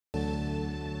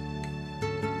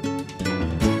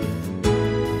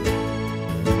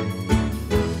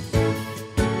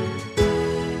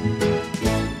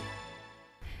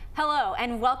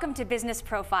and welcome to Business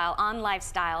Profile on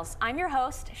Lifestyles. I'm your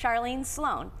host, Charlene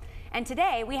Sloan, and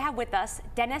today we have with us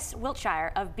Dennis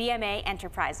Wiltshire of BMA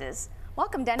Enterprises.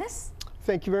 Welcome, Dennis.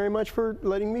 Thank you very much for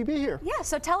letting me be here. Yeah,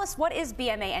 so tell us, what is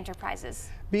BMA Enterprises?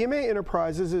 BMA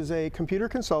Enterprises is a computer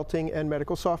consulting and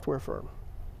medical software firm.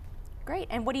 Great,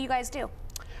 and what do you guys do?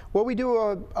 Well, we do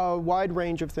a wide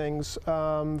range of things,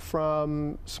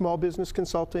 from small business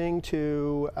consulting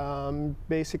to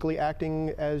basically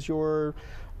acting as your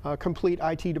complete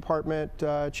IT department,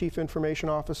 chief information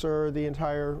officer, the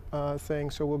entire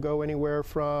thing. So we'll go anywhere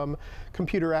from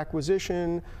computer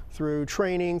acquisition, through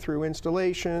training, through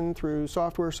installation, through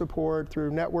software support, through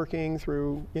networking,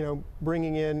 through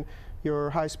bringing in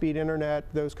your high-speed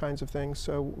internet, those kinds of things.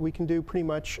 So we can do pretty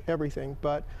much everything.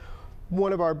 But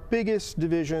one of our biggest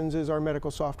divisions is our medical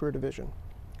software division.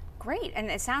 Great, and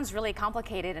it sounds really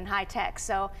complicated and high-tech.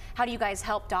 So how do you guys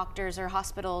help doctors or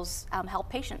hospitals help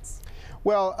patients?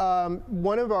 Well,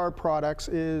 one of our products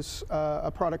is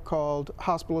a product called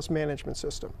Hospitalist Management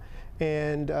System.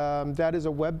 And that is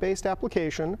a web-based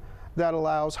application that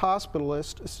allows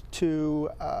hospitalists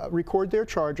to record their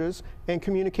charges and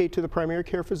communicate to the primary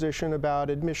care physician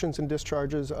about admissions and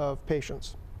discharges of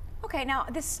patients. Okay, now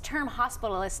this term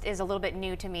hospitalist is a little bit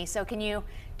new to me, so can you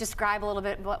describe a little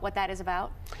bit what that is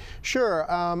about? Sure.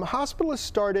 Hospitalists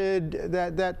started,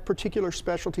 that particular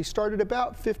specialty started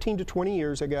about 15 to 20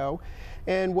 years ago,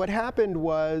 and what happened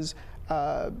was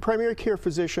primary care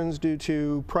physicians, due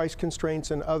to price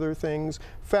constraints and other things,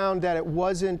 found that it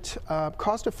wasn't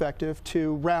cost effective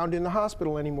to round in the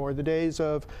hospital anymore. The days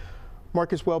of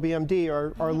Marcus Welby MD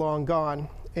are long gone.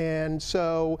 And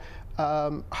so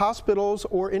hospitals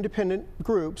or independent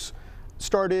groups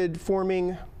started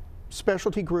forming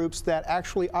specialty groups that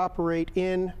actually operate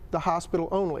in the hospital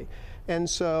only. And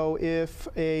so if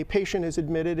a patient is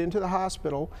admitted into the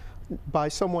hospital by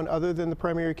someone other than the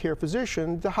primary care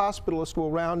physician, the hospitalist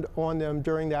will round on them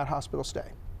during that hospital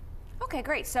stay. Okay,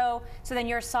 great. So then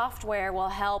your software will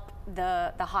help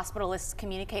the hospitalists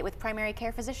communicate with primary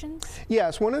care physicians?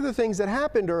 Yes, one of the things that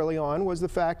happened early on was the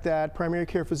fact that primary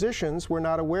care physicians were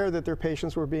not aware that their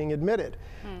patients were being admitted.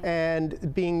 And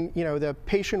the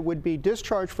patient would be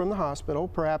discharged from the hospital,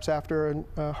 perhaps after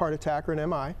a heart attack or an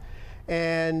MI,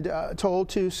 and told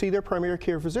to see their primary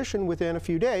care physician within a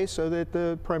few days so that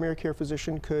the primary care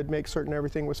physician could make certain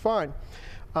everything was fine.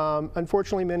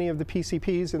 Unfortunately, many of the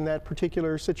PCPs in that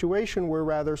particular situation were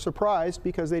rather surprised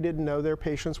because they didn't know their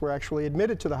patients were actually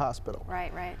admitted to the hospital.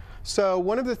 Right, right. So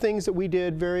one of the things that we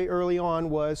did very early on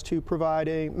was to provide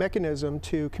a mechanism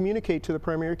to communicate to the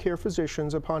primary care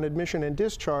physicians upon admission and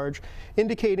discharge,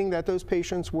 indicating that those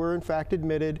patients were in fact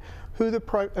admitted, who the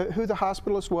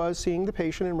hospitalist was seeing the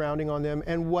patient and rounding on them,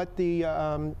 and what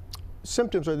the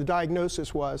symptoms or the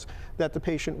diagnosis was that the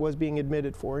patient was being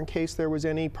admitted for, in case there was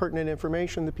any pertinent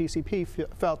information the PCP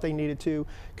felt they needed to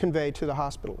convey to the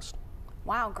hospitalist.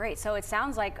 Wow, great. So it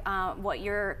sounds like what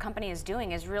your company is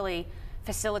doing is really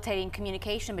facilitating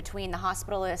communication between the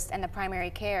hospitalist and the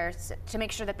primary care to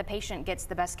make sure that the patient gets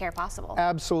the best care possible.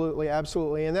 Absolutely,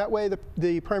 absolutely. And that way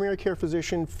the primary care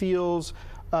physician feels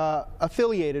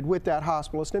affiliated with that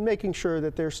hospitalist and making sure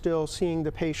that they're still seeing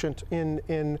the patient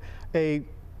in a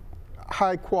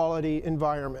high-quality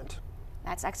environment.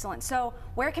 That's excellent. So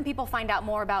where can people find out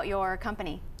more about your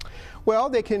company? Well,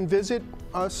 they can visit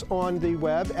us on the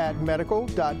web at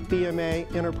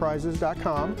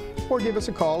medical.bmaenterprises.com or give us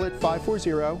a call at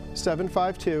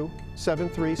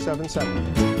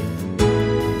 540-752-7377.